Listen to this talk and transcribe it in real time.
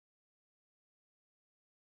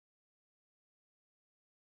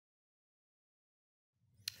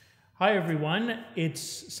Hi everyone, it's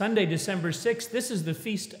Sunday, December 6th. This is the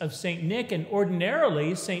feast of St. Nick, and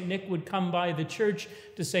ordinarily St. Nick would come by the church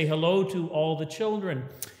to say hello to all the children.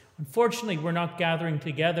 Unfortunately, we're not gathering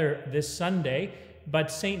together this Sunday, but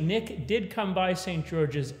St. Nick did come by St.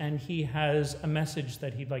 George's, and he has a message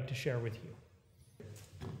that he'd like to share with you.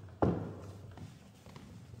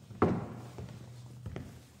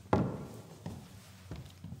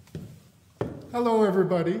 Hello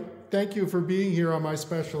everybody. Thank you for being here on my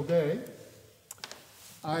special day.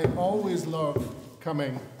 I always love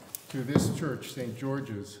coming to this church, St.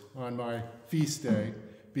 George's, on my feast day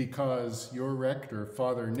because your rector,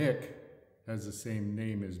 Father Nick, has the same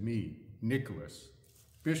name as me, Nicholas,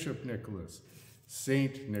 Bishop Nicholas,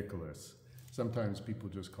 Saint Nicholas. Sometimes people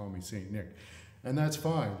just call me Saint Nick, and that's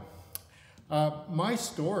fine. My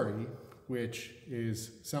story, which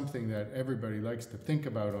is something that everybody likes to think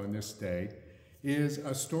about on this day, is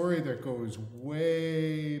a story that goes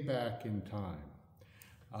way back in time.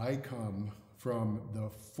 I come from the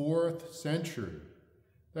 4th century.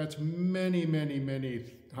 That's many, many, many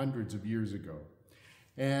hundreds of years ago.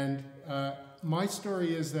 And my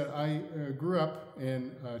story is that I grew up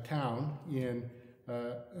in a town in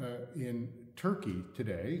Turkey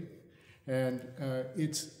today, and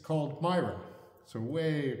it's called Myra, so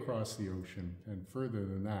way across the ocean and further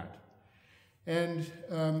than that. And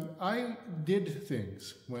I did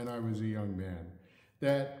things when I was a young man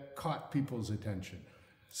that caught people's attention.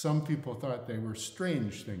 Some people thought they were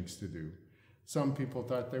strange things to do. Some people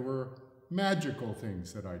thought they were magical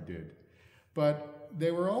things that I did. But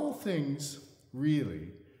they were all things, really,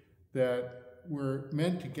 that were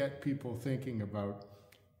meant to get people thinking about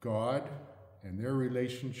God and their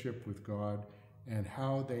relationship with God and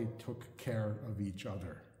how they took care of each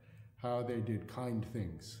other, how they did kind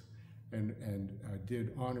things. And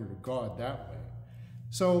did honor to God that way.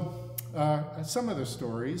 So some of the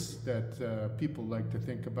stories that people like to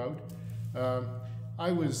think about.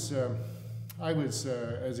 I was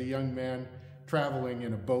as a young man traveling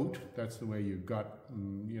in a boat. That's the way you got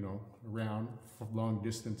around for long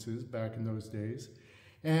distances back in those days.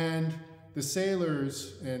 And the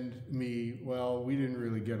sailors and me, well, we didn't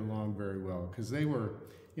really get along very well because they were,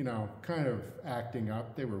 kind of acting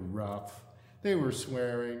up. They were rough. They were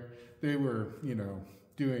swearing. They were,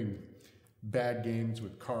 doing bad games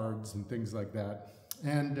with cards and things like that.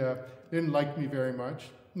 And didn't like me very much.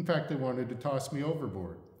 In fact, they wanted to toss me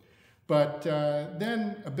overboard. But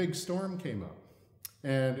then a big storm came up.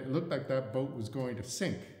 And it looked like that boat was going to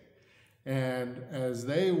sink. And as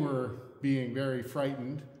they were being very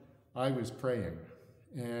frightened, I was praying.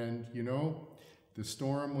 And, the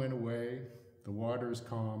storm went away, the waters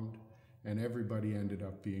calmed, and everybody ended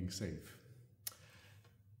up being safe.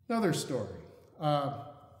 Another story.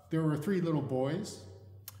 There were 3 little boys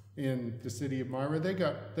in the city of Myra. They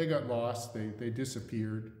got lost. They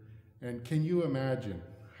disappeared. And can you imagine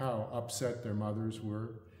how upset their mothers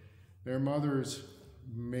were? Their mothers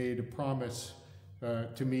made a promise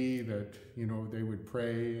to me that they would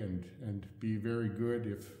pray and be very good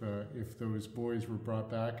if those boys were brought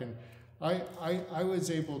back. And I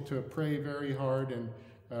was able to pray very hard, and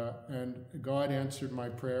God answered my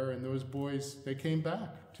prayer, and those boys, they came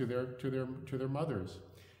back to their mothers,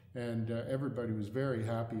 and everybody was very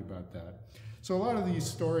happy about that. So a lot of these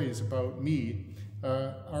stories about me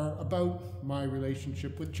are about my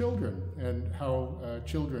relationship with children and how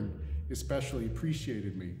children especially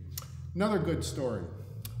appreciated me. Another good story.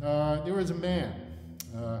 There was a man.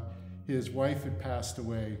 His wife had passed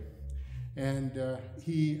away, and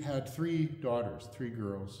he had 3 daughters, 3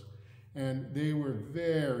 girls. And they were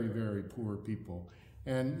very, very poor people.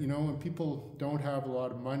 And when people don't have a lot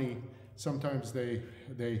of money, sometimes they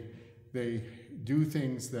do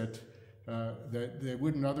things that they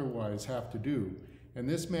wouldn't otherwise have to do. And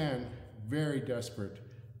this man, very desperate,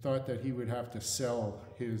 thought that he would have to sell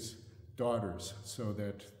his daughters so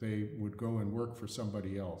that they would go and work for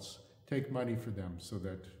somebody else, take money for them so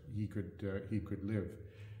that he could live.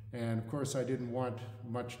 And of course, I didn't want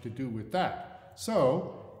much to do with that.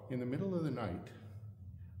 So in the middle of the night,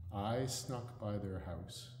 I snuck by their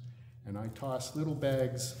house and I tossed little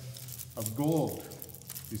bags of gold,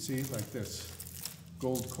 you see, like this,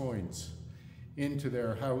 gold coins, into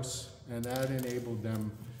their house, and that enabled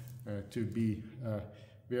them to be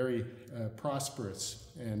very prosperous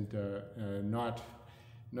and not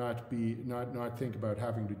think about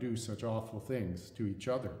having to do such awful things to each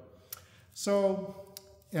other. So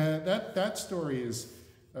that story is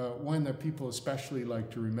one that people especially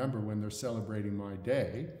like to remember when they're celebrating my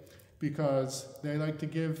day, because they like to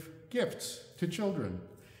give gifts to children.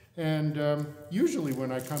 And usually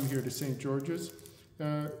when I come here to St. George's,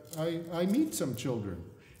 I meet some children.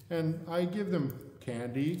 And I give them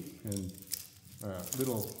candy and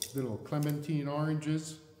little clementine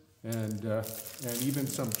oranges and even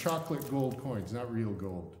some chocolate gold coins, not real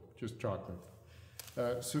gold, just chocolate,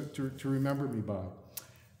 so to remember me by.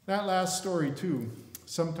 That last story too,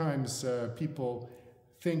 sometimes people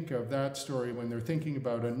think of that story when they're thinking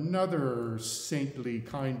about another saintly,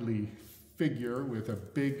 kindly figure with a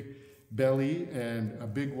big belly and a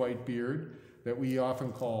big white beard that we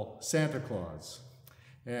often call Santa Claus.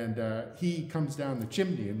 And he comes down the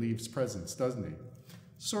chimney and leaves presents, doesn't he?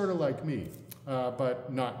 Sort of like me,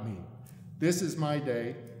 but not me. This is my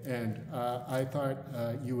day, and I thought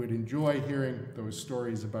you would enjoy hearing those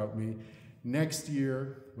stories about me. Next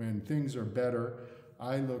year, when things are better,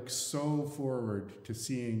 I look so forward to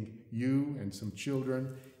seeing you and some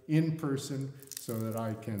children in person so that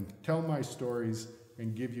I can tell my stories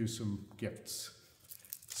and give you some gifts.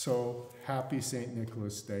 So happy St.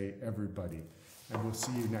 Nicholas Day, everybody, and we'll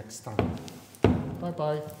see you next time.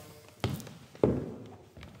 Bye-bye.